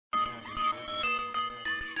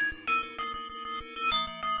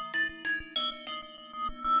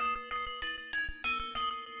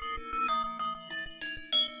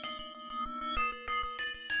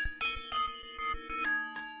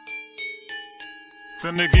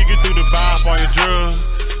Some nigga get through the vibe while you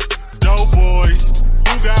drugs. Dope boys,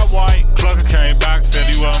 who got white? Clucker came back, said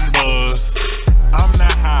he wasn't buzzed. I'm not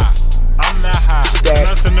high, I'm not high.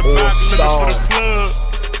 Nuts in the back looking for the plug.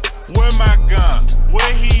 Where my gun? Where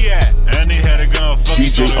he at? And he had a gun, fuck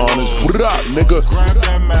DJ Honest, what up, nigga? Grab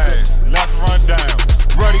that mask, let's run down.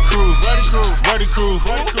 Ready crew, ready crew, ready crew,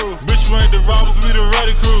 ready crew. Bitch made the robbers, we the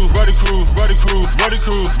ready crew. Ready crew, ready crew, ready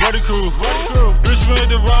crew, ready crew, ready crew. Bitch made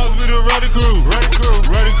the robbers, we the ready crew. Ready crew,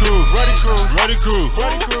 ready crew, ready crew, ready crew,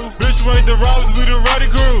 ready crew. Bitch made the robbers, we the ready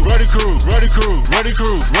crew. Ready crew, ready crew, ready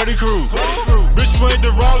crew, ready crew, ready crew. Bitch made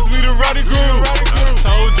the robbers, we the ready crew. I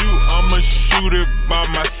told you I'ma shoot it by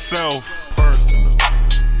myself. Personal.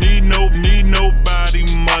 Need nobody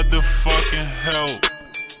motherfucking help.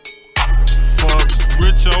 Fuck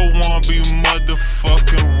rich, I wanna be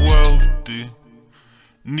motherfucking wealthy.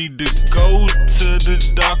 Need to go to the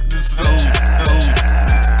doctor's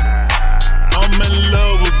I'm in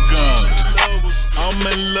love with guns. I'm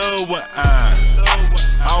in love with eyes.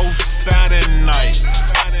 Outside at night,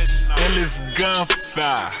 endless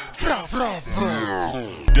gunfire.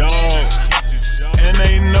 Dog, and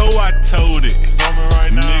they know I told it.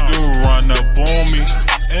 Nigga run up on me,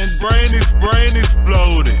 and brain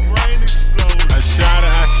exploded.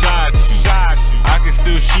 I shot you. I can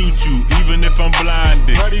still shoot you, even if I'm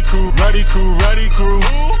blinded. Ready crew, ready crew, ready crew.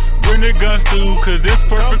 Bring the guns through, cause it's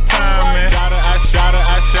perfect timing. I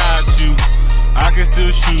shot you. I can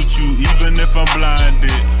still shoot you, even if I'm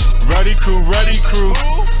blinded. Ready crew, ready crew.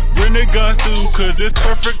 Bring the guns through, cause it's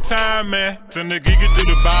perfect timing. Some nigga get through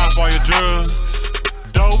the vibe while you drugs.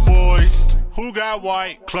 Dope boys, who got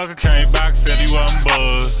white? Clucker came back, said he wasn't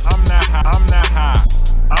buzzed. I'm not high, I'm not high,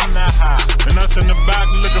 I'm not high. And us in the back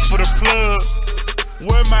looking for the plug.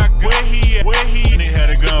 Where my gun? Where he at? Where he? He had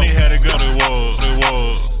a gun, he had a gun, it was.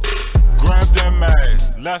 Grab that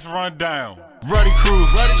mask, let's run down. Ready crew,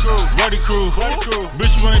 ready crew, ready crew, ready crew.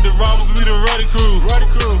 Bitch made the robbers, we the ready crew. Ready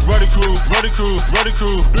crew, ready crew, ready crew, ready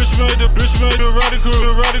crew. Bitch made the ready crew,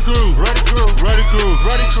 the ready crew. Ready crew, ready crew,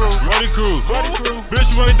 ready crew, ready crew, ready crew.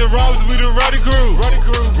 Bitch made the robbers, we the ready crew. Ready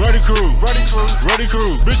crew, ready crew, ready crew, ready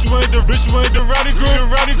crew. Bitch made the ready crew, the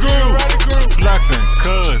ready crew. Flexing,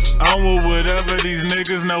 cuz I'm with whatever. These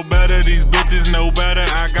niggas know better, these bitches know better.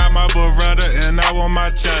 I got my Beretta and I want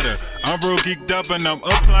my cheddar. I'm real geeked up and I'm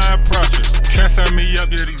applying pressure. Can't set me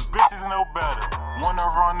up, yeah, these bitches know better. Wanna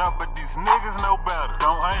run up, but these niggas know better.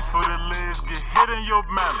 Don't aim for the legs, get hit in your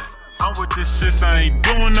melon. I'm with this shit, so I ain't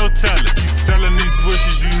doing no telling. You selling these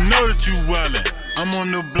wishes, you know that you wellin'. I'm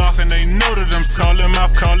on the block and they know that I'm calling my,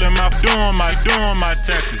 doing my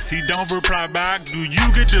texts. He don't reply back, do you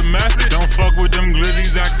get the message? Don't fuck with them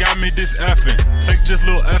glizzies, I got me this effing. Take this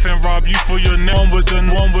little effing, rob you for your neck. One with the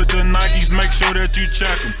Nikes, make sure that you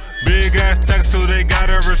check them. Big ass text, so they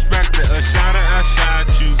gotta respect it. A shot, I shot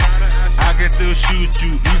you. I can still shoot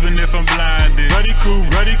you, even if I'm blinded. Ready crew,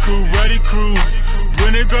 ready crew, ready crew.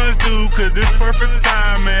 Bring the guns through, cause it's perfect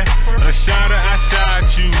timing. A shot, I shot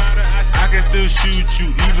you. I can still shoot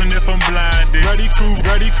you, even if I'm blinded. Ready crew,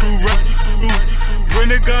 ready crew, ready crew.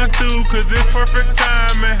 Bring the guns through, cause it's perfect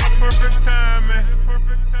timing. Perfect timing.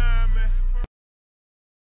 Perfect timing.